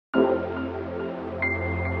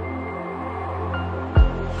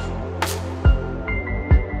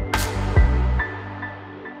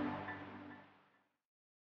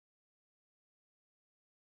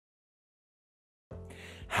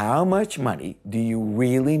How much money do you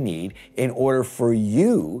really need in order for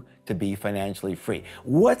you to be financially free?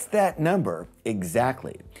 What's that number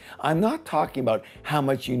exactly? I'm not talking about how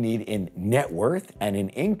much you need in net worth and in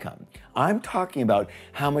income. I'm talking about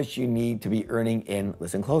how much you need to be earning in,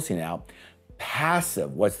 listen closely now,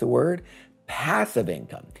 passive, what's the word? Passive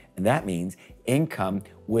income. And that means income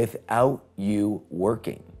without you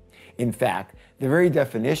working. In fact, the very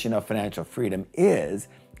definition of financial freedom is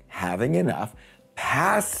having enough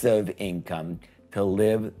passive income to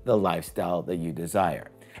live the lifestyle that you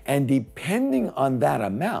desire. And depending on that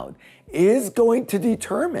amount is going to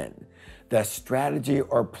determine the strategy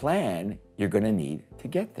or plan you're going to need to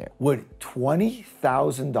get there. Would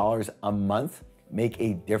 $20,000 a month make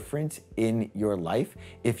a difference in your life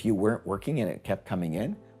if you weren't working and it kept coming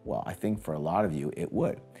in? Well, I think for a lot of you, it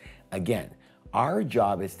would. Again, our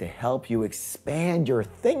job is to help you expand your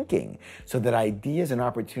thinking so that ideas and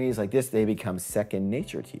opportunities like this, they become second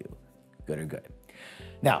nature to you, good or good.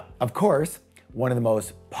 Now, of course, one of the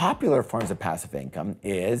most popular forms of passive income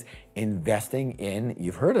is investing in,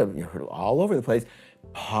 you've heard it all over the place,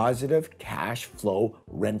 positive cash flow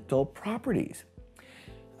rental properties.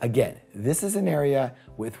 Again, this is an area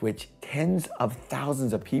with which tens of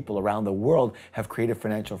thousands of people around the world have created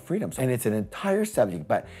financial freedom. And it's an entire subject.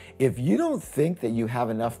 But if you don't think that you have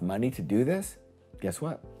enough money to do this, guess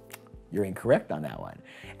what? You're incorrect on that one.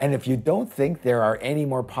 And if you don't think there are any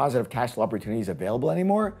more positive cash flow opportunities available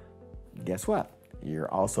anymore, guess what?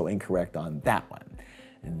 You're also incorrect on that one.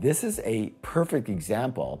 And this is a perfect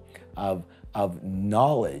example of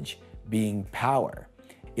knowledge being power.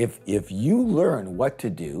 If you learn what to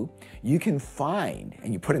do, you can find,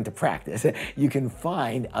 and you put into practice, you can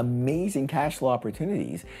find amazing cash flow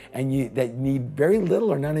opportunities that need very little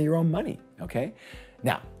or none of your own money, okay?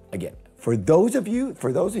 Now, again, for those of you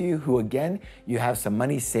who, again, you have some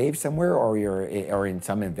money saved somewhere or in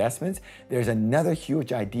some investments, there's another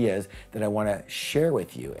huge idea that I want to share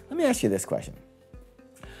with you. Let me ask you this question.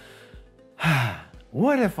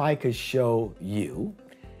 What if I could show you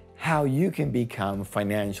how you can become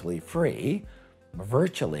financially free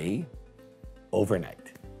virtually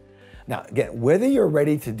overnight? Now, again, whether you're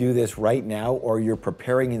ready to do this right now or you're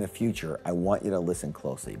preparing in the future, I want you to listen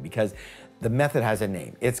closely because the method has a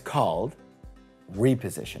name. It's called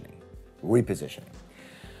repositioning. Repositioning.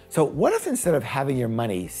 So what if instead of having your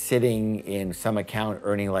money sitting in some account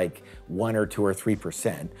earning like 1 or 2 or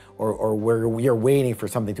 3%, or where you're waiting for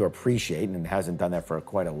something to appreciate and it hasn't done that for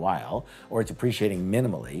quite a while, or it's appreciating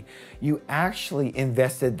minimally, you actually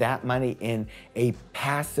invested that money in a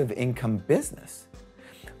passive income business?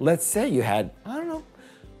 Let's say you had, I don't know,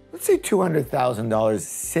 let's say $200,000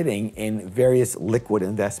 sitting in various liquid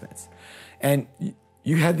investments. And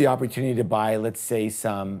you had the opportunity to buy, let's say,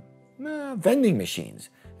 some vending machines.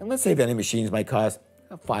 And let's say vending machines might cost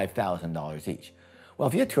 $5,000 each. Well,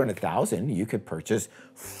 if you had $200,000, you could purchase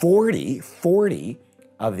 40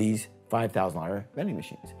 of these $5,000 vending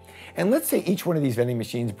machines. And let's say each one of these vending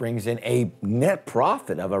machines brings in a net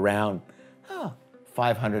profit of around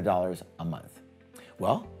 $500 a month.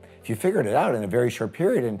 Well, if you figured it out in a very short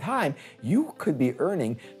period in time, you could be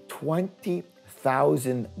earning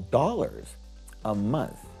 $20,000 a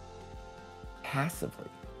month passively.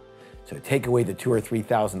 So take away the $2,000 or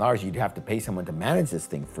 $3,000 you'd have to pay someone to manage this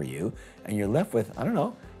thing for you, and you're left with, I don't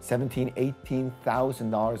know, $17,000,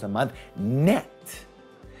 $18,000 a month net.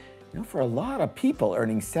 You know, for a lot of people,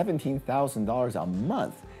 earning $17,000 a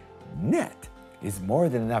month net is more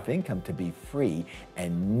than enough income to be free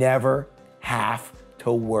and never have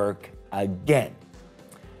to work again.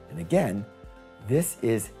 And again, this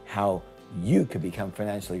is how you could become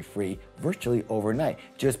financially free virtually overnight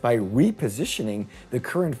just by repositioning the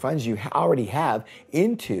current funds you already have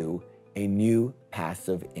into a new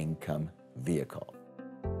passive income vehicle.